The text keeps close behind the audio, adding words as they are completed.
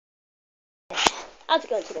I had to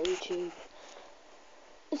go into my YouTube.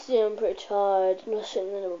 See, I'm pretty tired, and I'm sitting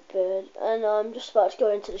in a little bed, and I'm just about to go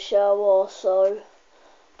into the shower, so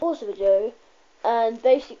pause the video. And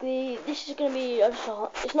basically, this is going to be,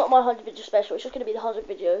 it's not my 100 video special, it's just going to be the 100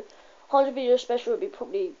 video. 100 video special would be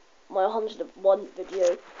probably my 101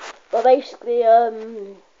 video. But basically,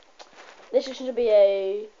 this is going to be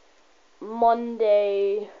a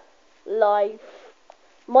Monday night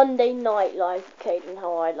live, Kaidan,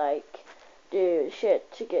 how I like do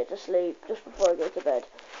shit to get to sleep just before I go to bed.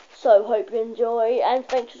 So hope you enjoy, and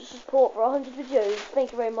thanks for the support for 100 videos.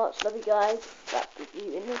 Thank you very much, love you guys. Back with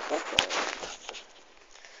you in the second.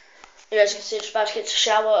 You guys can see it's about to get to the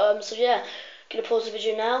shower. So yeah, gonna pause the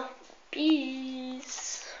video now.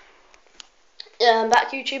 Peace. Yeah, I'm back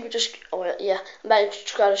to YouTube. I'm back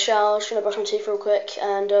to go to the shower. Just gonna brush my teeth real quick,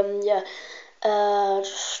 and back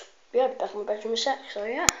in my bedroom in a sec. So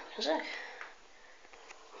yeah, in a sec.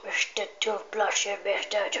 Mr. Toothbrush and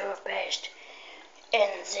Mr. Toothpaste in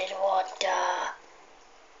the water.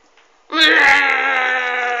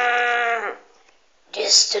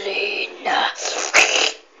 Distilline.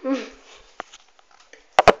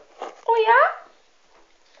 Oh yeah?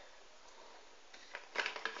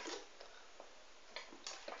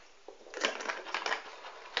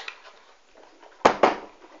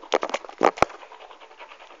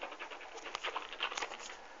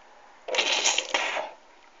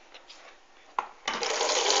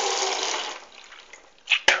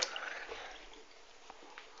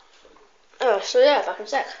 So yeah, back in a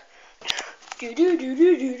sec.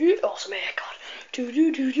 Awesome haircut.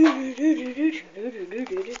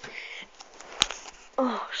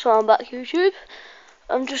 Oh, so I'm back YouTube.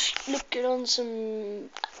 I'm just looking on some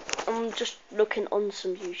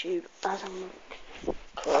YouTube as I'm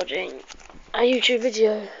recording a YouTube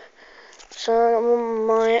video. So I'm on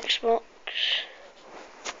my Xbox.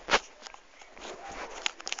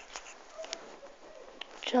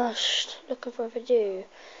 Just looking for a video.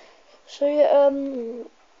 So yeah,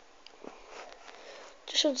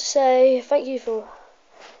 just want to say thank you for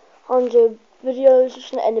 100 videos.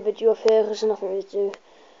 Just gonna end the video off here because there's nothing really to do.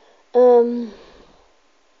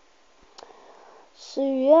 So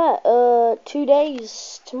yeah, 2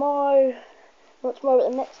 days, tomorrow, not tomorrow but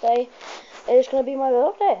the next day, it's gonna be my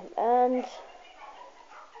birthday, and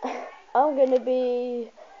I'm gonna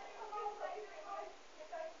be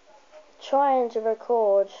trying to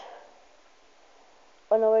record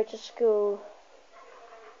on the way to school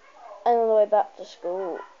and on the way back to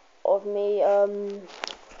school of me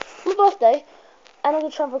my birthday, and I'm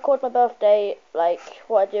gonna try and record my birthday, like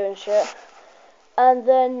what I do and shit, and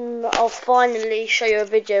then I'll finally show you a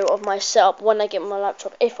video of my setup when I get my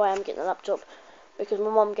laptop, if I am getting a laptop, because my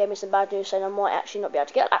mum gave me some bad news saying I might actually not be able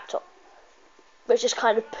to get a laptop, which is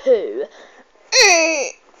kind of poo.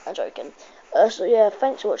 I'm joking. So yeah,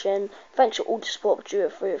 thanks for watching. Thanks for all the support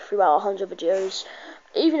throughout 100 videos.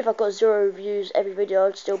 Even if I've got 0 views every video,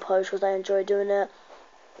 I'd still post because I enjoy doing it.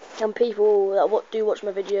 And people that do watch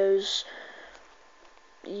my videos,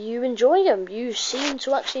 you enjoy them. You seem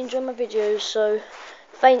to actually enjoy my videos. So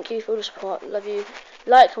thank you for the support. Love you.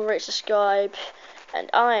 Like, comment, rate, subscribe. And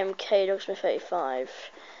I am KDogsmith85.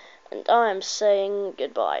 And I am saying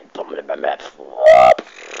goodbye.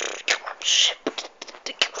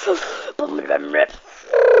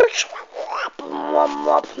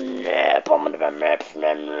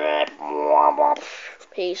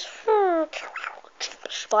 Peace.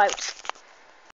 Bye.